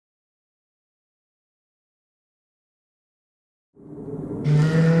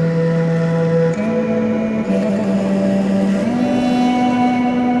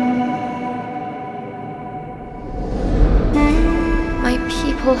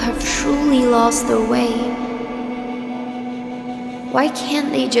have truly lost their way? Why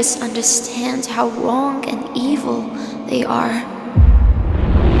can't they just understand how wrong and evil they are?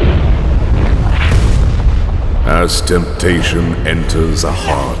 As temptation enters a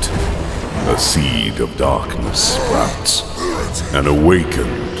heart, a seed of darkness sprouts, and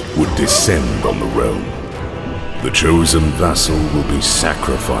awakened would descend on the realm. The chosen vassal will be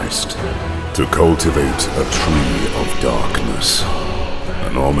sacrificed to cultivate a tree of darkness,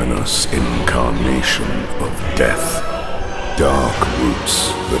 an ominous incarnation of death, dark roots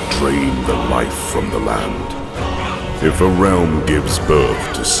that drain the life from the land. If a realm gives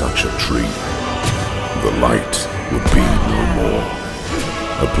birth to such a tree, the light would be no more,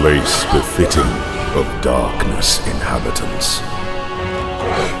 a place befitting of darkness inhabitants.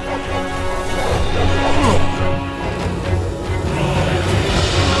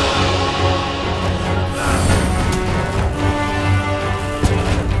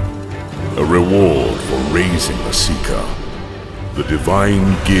 A reward for raising the Seeker, the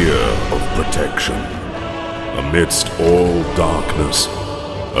divine gear of protection. Amidst all darkness,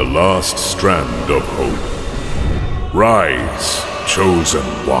 a last strand of hope. Rise, chosen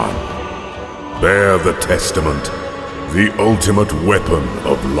one. Bear the testament, the ultimate weapon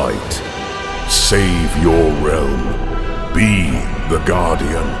of light. Save your realm. Be the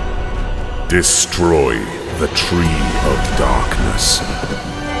guardian. Destroy the tree of darkness.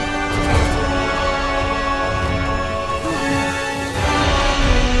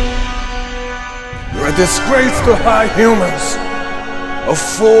 You're a disgrace to high humans. A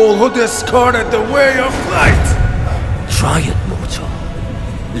fool who discarded the way of light! Try it, mortal.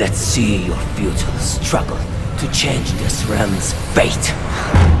 Let's see your futile struggle to change this realm's fate.